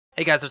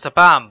Hey guys, what's up?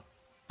 And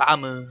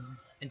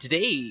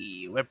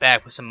today we're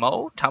back with some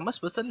more.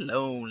 Thomas was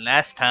alone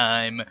last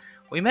time.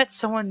 We met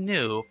someone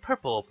new,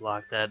 purple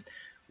block that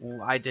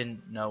I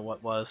didn't know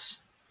what was.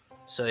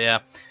 So yeah,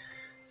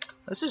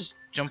 let's just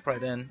jump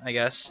right in, I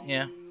guess.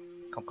 Yeah,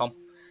 come.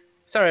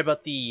 Sorry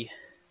about the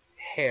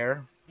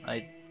hair.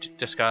 I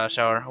just got a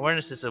shower.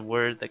 Awareness is a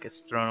word that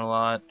gets thrown a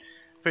lot.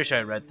 Pretty sure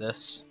I read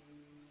this.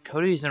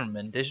 Cody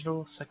Zimmerman,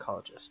 digital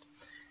psychologist.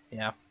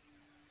 Yeah.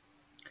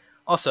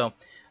 Also,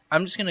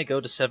 I'm just gonna go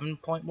to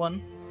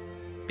 7.1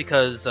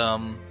 because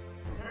Sarah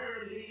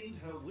leaned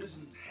her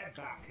wizened head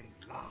back and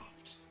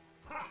laughed.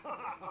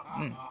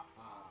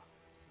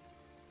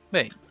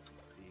 Wait. The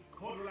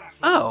quadrilateral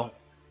Oh,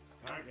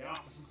 apparently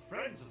after some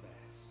friends of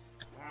theirs.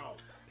 How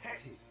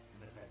petty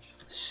an adventure.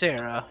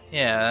 Sarah.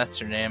 Yeah, that's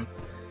her name.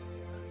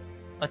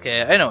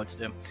 Okay, I know what to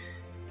do.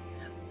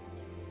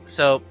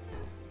 So,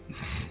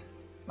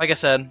 like I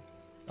said,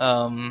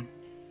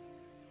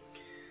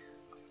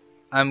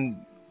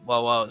 what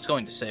I was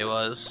going to say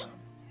was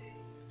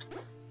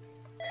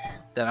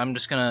that I'm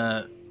just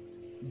gonna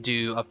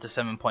do up to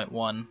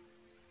 7.1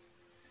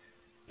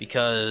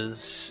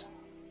 because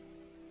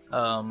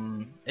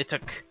it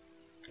took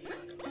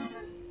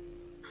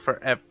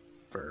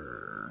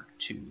forever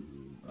to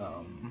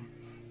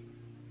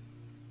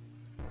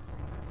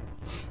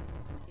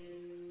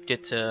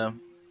get to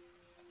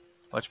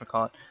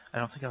whatchamacallit. I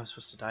don't think I was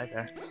supposed to die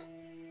there.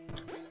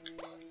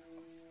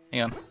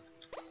 Hang on.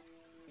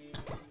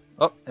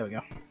 Oh, there we go.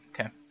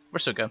 Okay, we're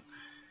still good.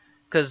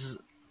 Because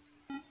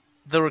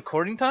the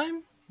recording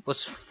time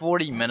was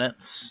 40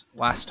 minutes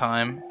last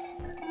time.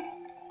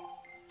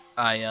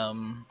 I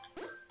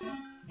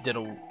did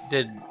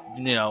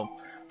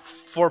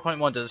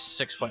 4.1 to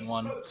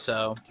 6.1.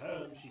 So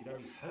Terms she'd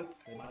only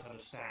hoped they might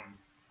understand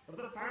of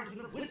the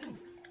fountain of wisdom.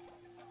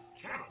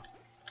 Channel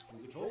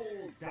through which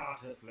all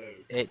data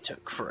flowed. it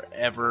took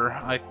forever.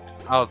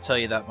 I'll tell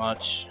you that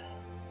much.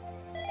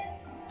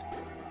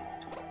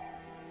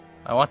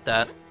 I want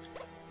that.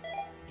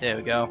 There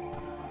we go.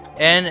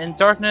 And in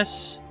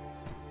darkness,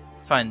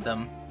 find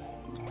them.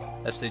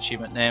 That's the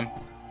achievement name.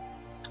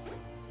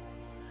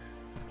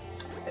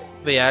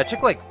 But yeah, it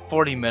took like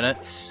 40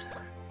 minutes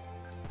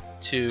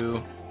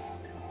to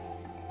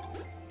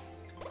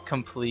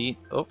complete.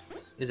 Oh,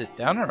 is it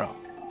down or up?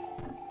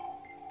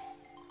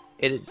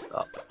 It is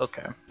up.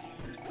 Okay.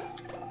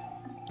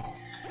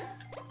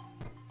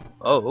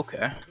 Oh,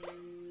 okay.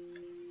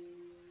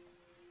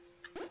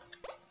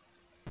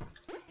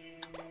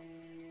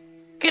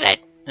 Get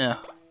it! Yeah.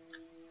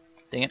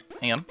 Dang it.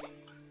 Hang on.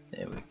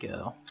 There we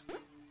go.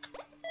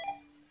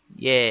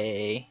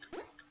 Yay.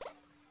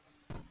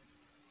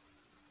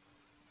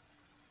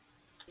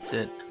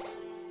 Sit.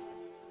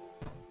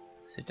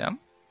 Sit down.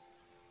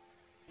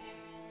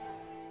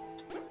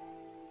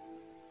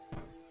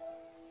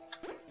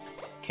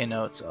 Okay,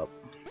 now it's up.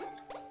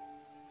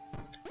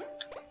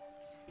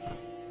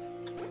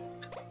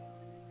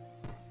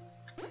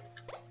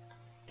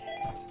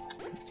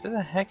 Where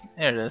the heck?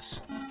 There it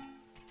is.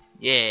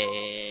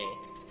 Yay!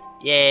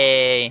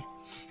 Yay!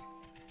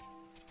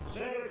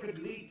 Sarah could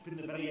leap in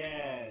the very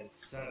air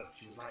itself.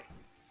 She was like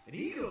an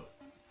eagle or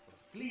a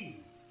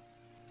flea.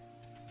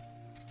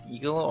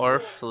 Eagle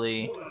or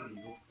flea? More like an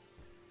eagle.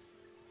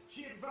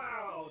 She had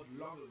vowed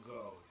long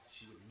ago that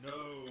she would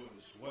know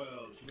this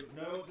world. She would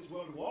know what this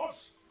world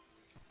was.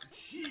 And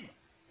she,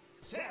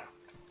 Sarah,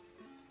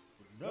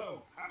 would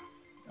know how.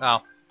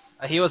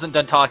 Oh, he wasn't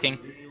done talking.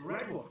 The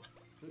Red One,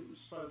 who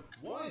spoke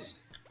wisely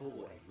for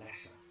a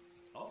lesser,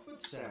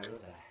 offered Sarah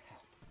their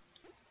help,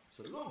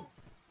 so long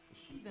as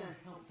she then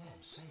helped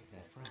them save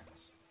their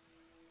friends.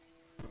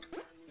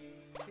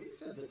 He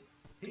said that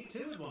he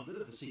too had wondered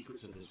at the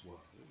secrets of this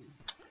world.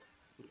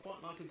 Would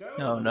quite like a go.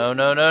 No.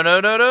 That was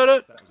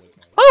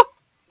okay. Oh!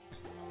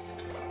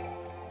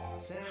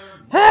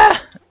 Sarah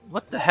Ah!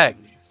 What the heck?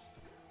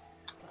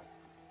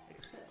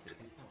 accepted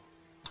his help.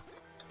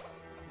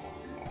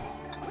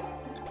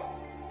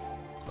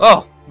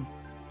 Oh!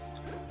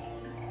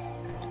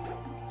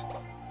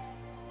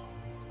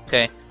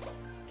 Okay.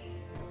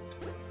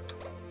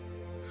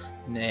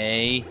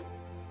 Nay.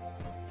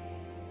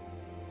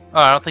 Oh,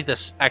 I don't think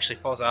this actually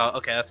falls out.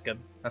 Okay, that's good.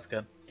 That's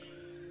good.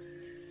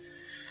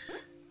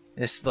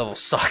 This level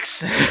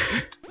sucks.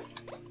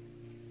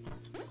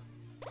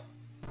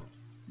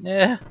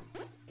 Yeah.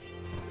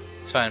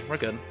 It's fine. We're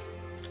good.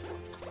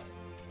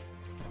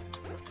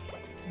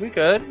 We're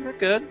good. We're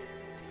good.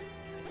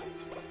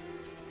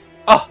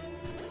 Oh!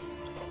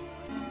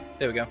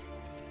 There we go.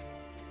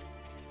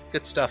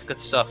 Good stuff. Good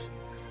stuff.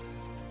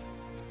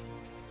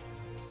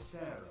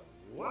 Sarah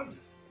wondered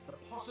the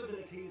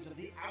possibilities of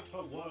the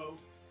outer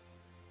world.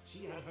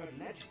 She had heard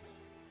legends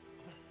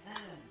of a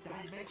third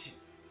dimension.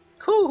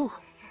 Cool.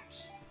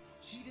 Perhaps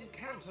she'd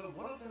encounter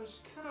one of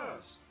those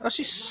curves Oh, that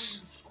she's.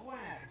 Lion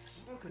Square had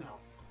spoken of.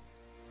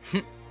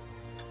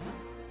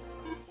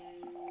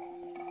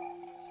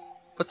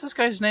 What's this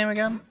guy's name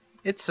again?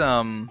 It's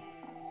I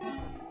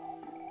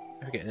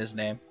forget his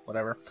name.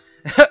 Whatever.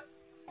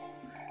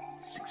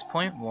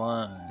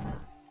 6.1.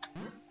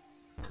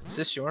 Is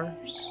this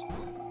yours?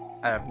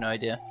 I have no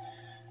idea.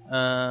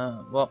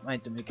 Well, I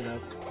had to make it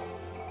up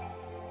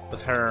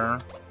with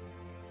her.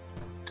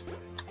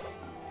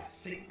 A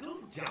single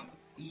jump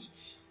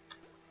each.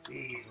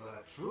 These were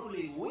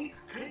truly weak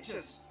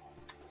creatures.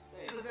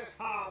 They possess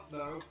heart,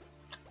 though.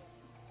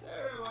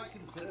 Sarah might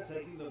consider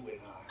taking them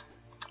with her.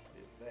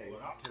 If they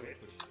were up to it,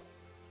 which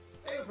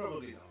they were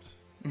probably not.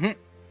 Mhm.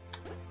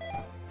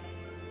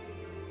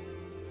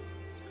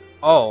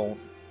 Oh,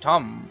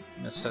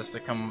 Thomas has to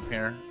come up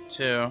here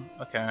too.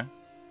 Okay.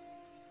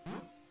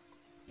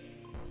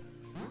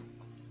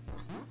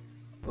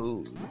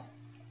 Ooh.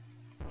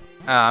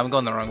 I'm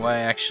going the wrong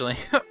way, actually.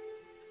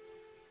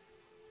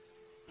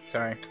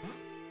 Sorry.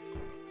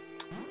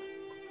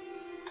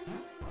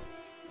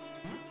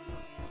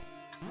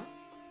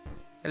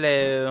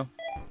 Hello.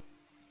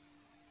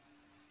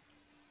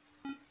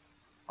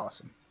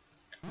 Awesome.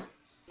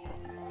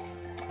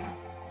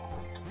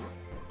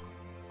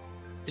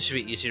 This should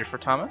be easier for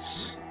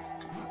Thomas.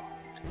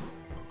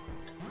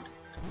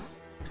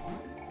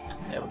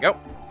 There we go.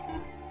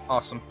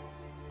 Awesome.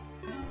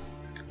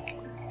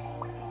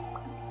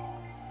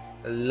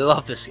 I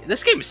love this game.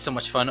 This game is so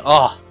much fun.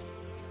 Oh.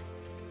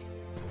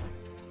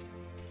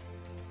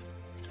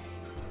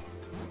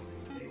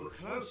 They were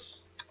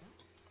close.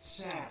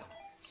 Sarah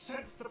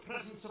sensed the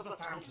presence of the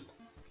fountain.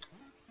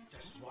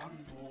 Just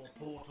one more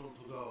portal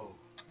to go,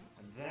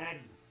 and then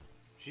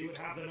she would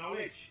have the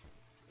knowledge.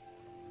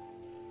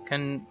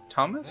 Can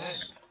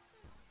Thomas?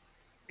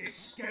 Then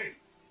escape.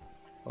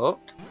 Oh.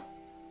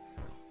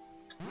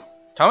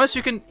 Thomas,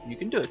 you can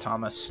do it,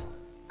 Thomas.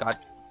 God.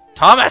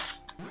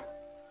 Thomas!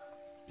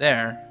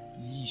 There.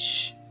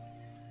 Yeesh.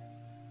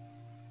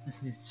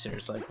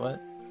 Seriously, like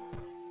what?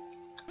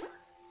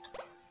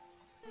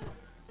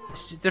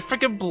 They're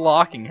freaking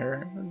blocking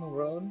her in the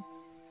road.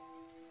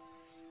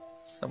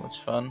 So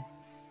much fun.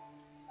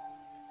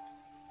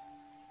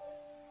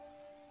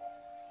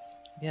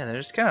 Yeah, they're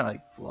just kind of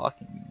like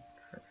blocking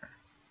her.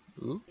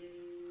 Ooh.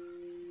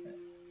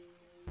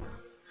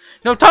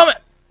 No, Thomas!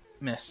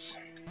 Miss.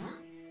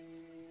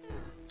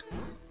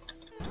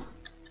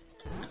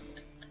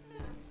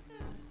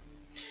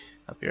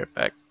 I'll be right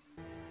back.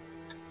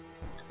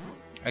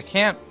 I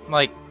can't,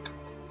 like...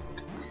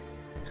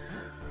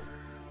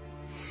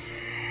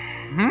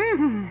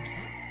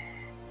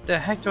 The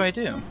heck do I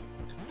do?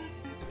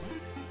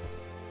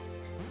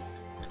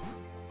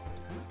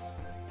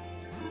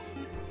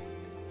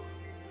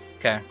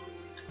 Okay.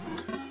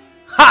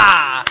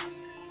 Ha!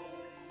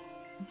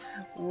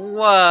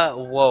 What?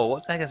 Whoa,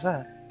 what the heck is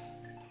that?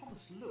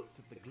 Thomas looked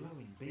at the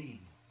glowing beam.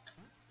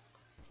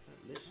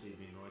 That list he'd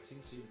been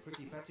writing seemed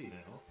pretty petty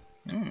now.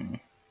 Hmm.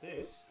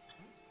 This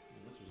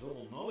was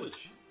all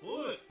knowledge.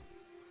 All of it.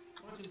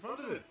 Right in front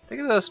of him. Look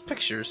at those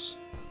pictures.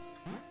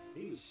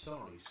 He was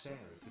sorry Sarah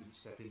couldn't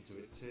step into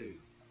it too.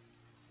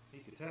 He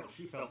could tell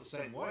she felt the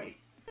same way.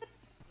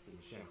 From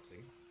the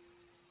shouting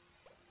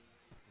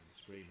and the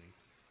screaming.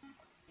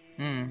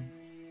 Hmm.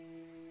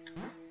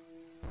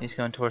 He's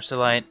going towards the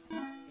light.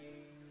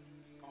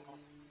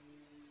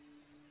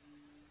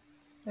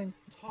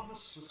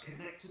 Thomas was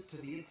connected to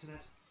the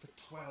internet for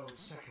 12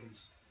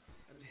 seconds,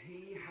 and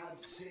he had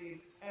seen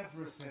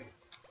everything.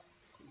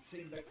 He'd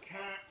seen the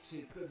cat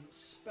who couldn't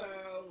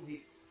spell,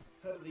 he'd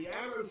heard the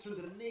arrow through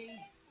the knee.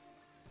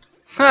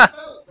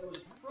 Well, there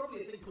was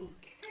probably a thing called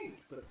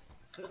cake, but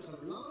there was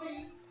a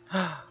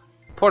lie.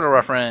 Portal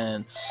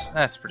reference.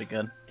 That's pretty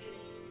good.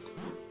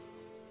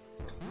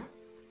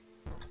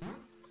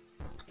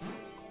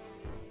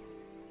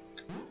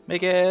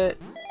 Make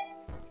it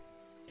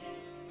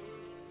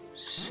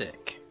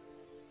sick.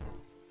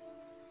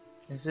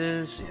 This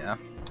is, yeah.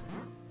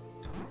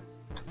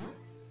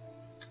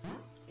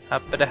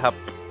 Huppity hup.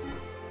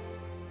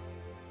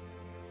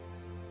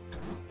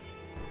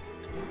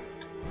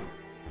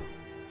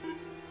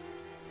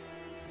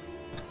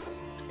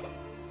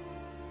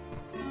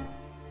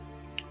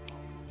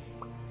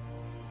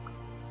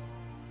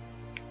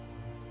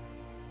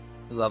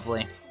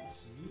 Lovely.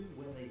 Thomas knew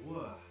where they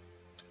were.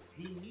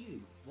 He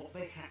knew what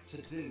they had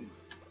to do.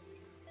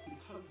 He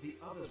hoped the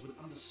others would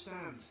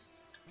understand.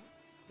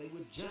 They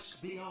were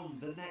just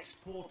beyond the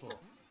next portal.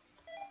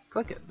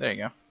 Click it. There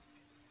you go.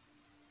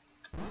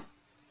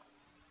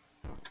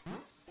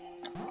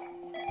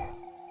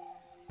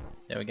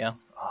 There we go.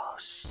 Oh,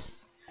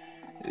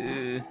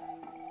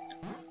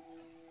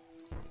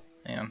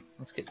 hang on.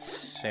 Let's get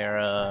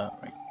Sarah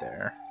right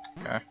there.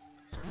 Okay.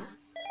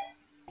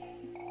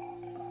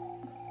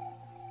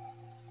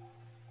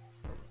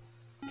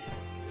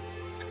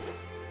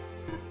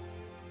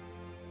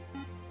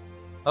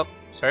 Oh,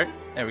 sorry.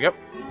 There we go.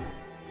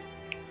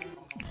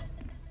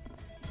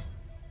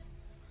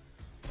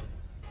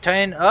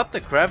 Tying up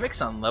the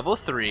graphics on level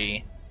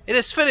 3. It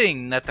is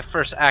fitting that the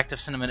first act of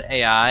Cinnamon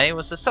AI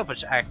was a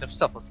selfish act of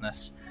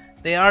selflessness.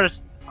 The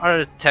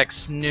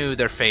architects knew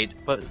their fate,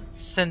 but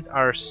sent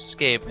our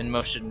escape in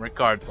motion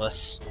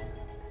regardless.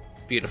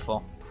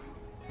 Beautiful.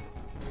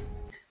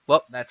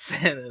 Well, that's the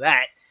end of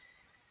that.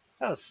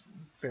 That was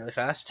fairly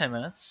fast, 10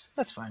 minutes.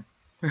 That's fine.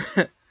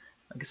 Like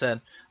I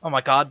said, oh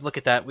my god, look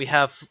at that. We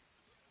have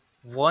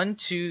 1,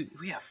 2.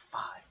 We have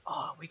 5.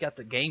 Oh, we got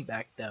the game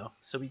back though,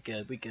 so we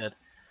good. We good.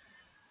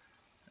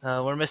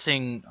 We're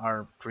missing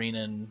our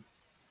green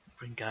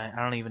guy.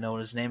 I don't even know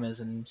what his name is,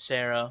 and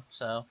Sarah.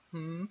 So.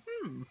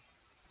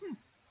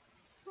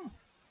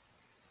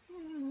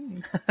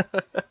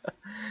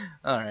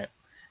 All right.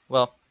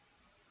 Well,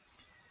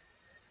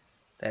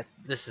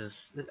 this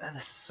is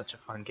such a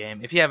fun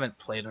game. If you haven't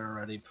played it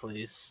already,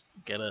 please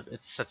get it.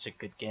 It's such a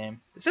good game.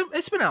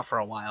 It's been out for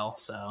a while,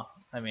 so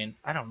I mean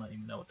I don't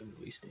even know what the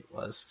release date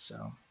was.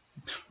 So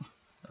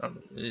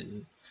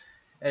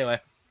anyway,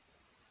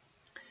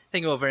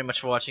 thank you all very much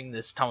for watching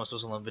this Thomas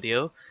Was Alone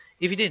video.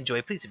 If you did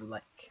enjoy, please leave a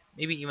like,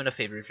 maybe even a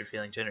favor if you're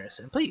feeling generous,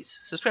 and please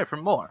subscribe for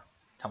more.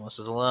 Thomas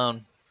Was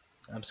Alone.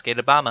 I'm Skate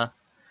Obama.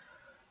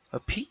 A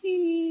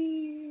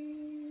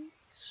peace.